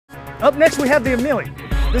Up next we have the Ameli.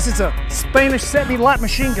 This is a Spanish semi light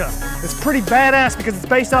machine gun. It's pretty badass because it's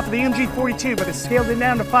based off of the MG42, but it's scaled it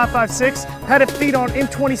down to 5.56, had it feed on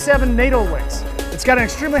M27 NATO weights. It's got an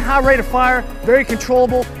extremely high rate of fire, very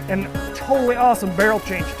controllable, and totally awesome barrel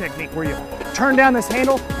change technique where you turn down this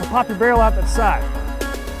handle and pop your barrel out to the side.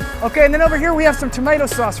 Okay, and then over here we have some tomato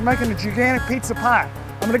sauce for making a gigantic pizza pie.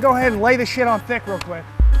 I'm gonna go ahead and lay this shit on thick real quick.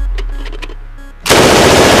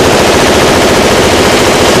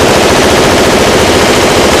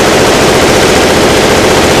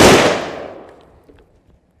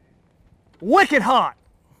 Wicked hot.